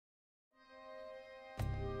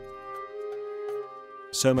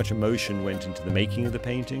So much emotion went into the making of the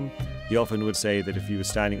painting. He often would say that if you were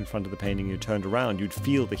standing in front of the painting and you turned around, you'd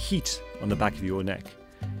feel the heat on the back of your neck.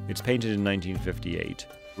 It's painted in 1958.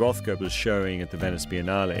 Rothko was showing at the Venice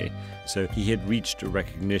Biennale, so he had reached a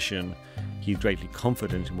recognition. He's greatly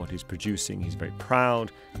confident in what he's producing. He's very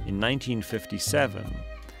proud. In 1957,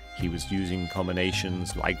 he was using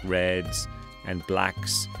combinations like reds and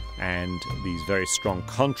blacks and these very strong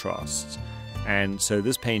contrasts. And so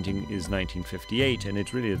this painting is 1958, and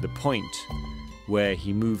it's really at the point where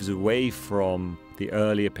he moves away from the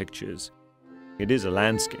earlier pictures. It is a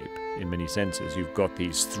landscape in many senses. You've got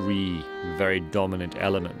these three very dominant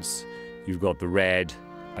elements. You've got the red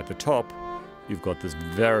at the top, you've got this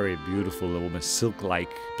very beautiful, almost silk-like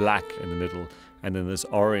black in the middle, and then this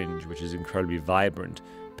orange, which is incredibly vibrant,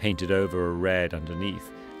 painted over a red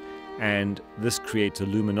underneath. And this creates a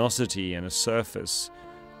luminosity and a surface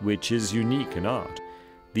which is unique in art.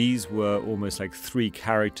 These were almost like three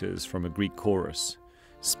characters from a Greek chorus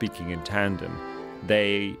speaking in tandem.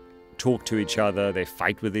 They talk to each other, they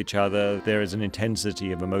fight with each other. There is an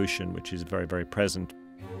intensity of emotion which is very, very present.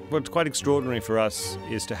 What's quite extraordinary for us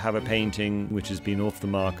is to have a painting which has been off the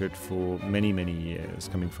market for many, many years,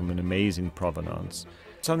 coming from an amazing provenance.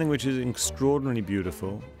 Something which is extraordinarily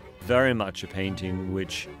beautiful, very much a painting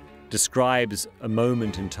which describes a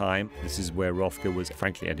moment in time. This is where Rothko was,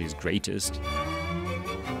 frankly, at his greatest.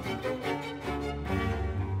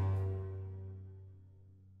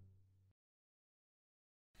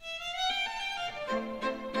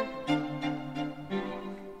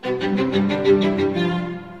 Thank you.